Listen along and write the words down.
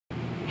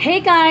Hey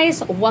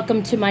guys,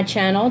 welcome to my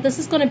channel. This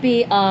is going to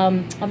be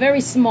a very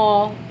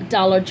small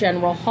Dollar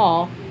General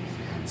haul.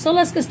 So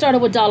let's get started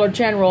with Dollar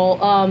General.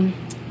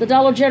 The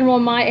Dollar General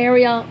in my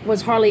area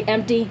was hardly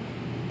empty.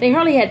 They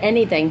hardly had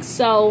anything,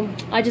 so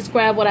I just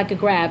grabbed what I could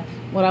grab,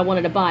 what I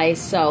wanted to buy.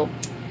 So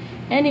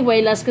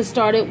anyway, let's get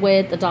started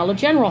with the Dollar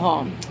General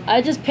haul.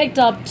 I just picked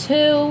up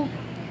 2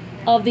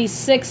 of these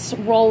 6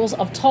 rolls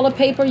of toilet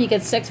paper. You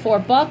get 6 for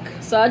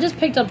 $1. So I just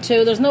picked up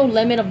 2. There's no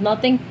limit of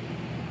nothing.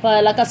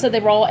 But like I said,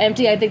 they were all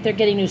empty. I think they're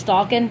getting new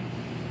stock in.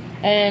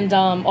 And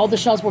all the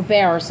shelves were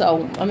bare.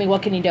 So, I mean,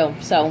 what can you do?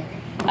 So,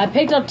 I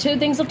picked up 2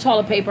 things of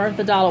toilet paper,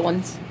 the dollar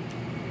ones.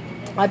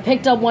 I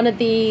picked up one of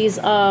these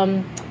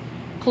Clorox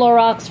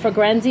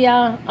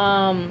Fragranza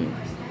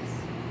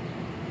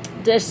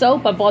dish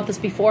soap. I bought this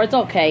before. It's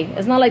okay.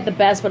 It's not like the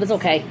best, but it's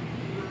okay.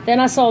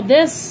 Then I saw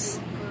this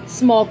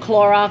small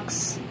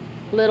Clorox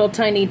little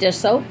tiny dish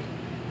soap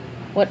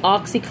with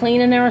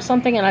OxiClean in there or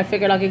something. And I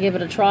figured I could give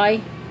it a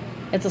try.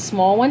 It's a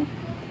small one.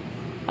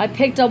 I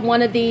picked up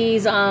one of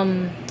these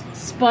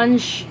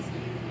sponge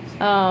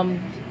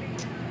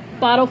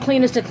bottle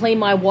cleaners to clean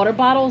my water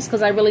bottles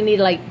because I really need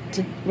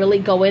to really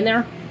go in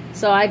there.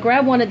 So I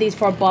grabbed one of these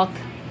for $1.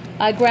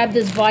 I grabbed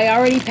this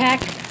variety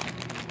pack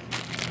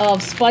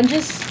of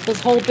sponges. This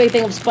whole big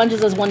thing of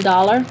sponges is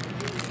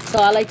 $1. So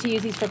I like to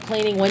use these for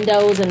cleaning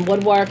windows and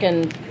woodwork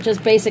and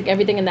just basic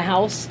everything in the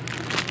house.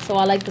 So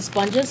I like the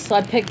sponges. So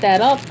I picked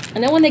that up.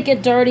 And then when they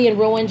get dirty and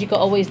ruined, you can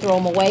always throw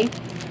them away.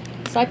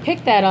 So I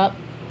picked that up.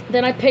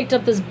 Then I picked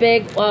up this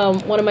big,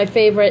 one of my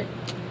favorite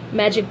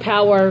Magic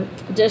Power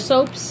dish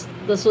soaps.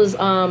 This was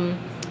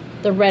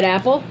the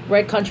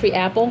Red Country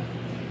Apple.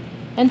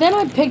 And then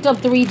I picked up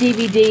 3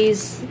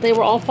 DVDs. They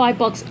were all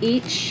 $5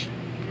 each.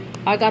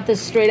 I got this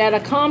straight out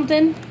of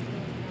Compton.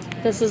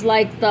 This is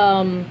like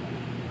the,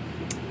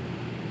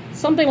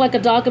 something like a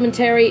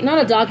documentary,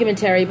 not a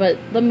documentary, but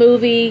the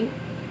movie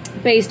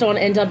based on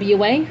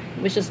NWA,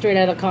 which is straight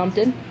out of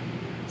Compton.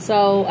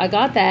 So I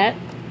got that.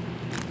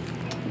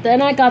 Then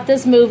I got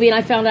this movie, and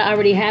I found out I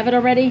already have it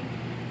already.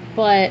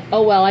 But,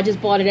 oh well, I just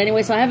bought it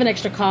anyway, so I have an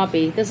extra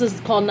copy. This is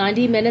called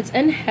 90 Minutes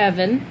in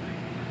Heaven,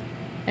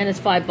 and it's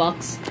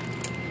 $5.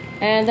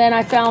 And then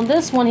I found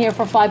this one here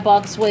for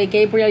 $5 with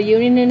Gabrielle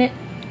Union in it.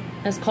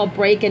 It's called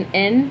Breaking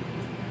In.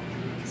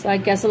 So I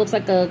guess it looks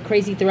like a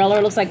crazy thriller.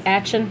 It looks like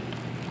action.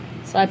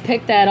 So I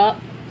picked that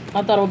up.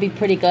 I thought it would be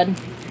pretty good.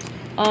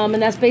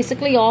 And that's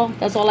basically all.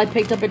 That's all I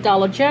picked up at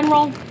Dollar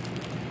General.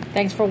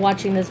 Thanks for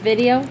watching this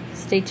video.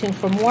 Stay tuned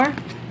for more.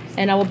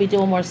 And I will be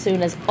doing more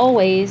soon as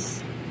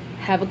always.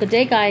 Have a good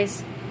day,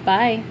 guys.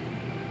 Bye.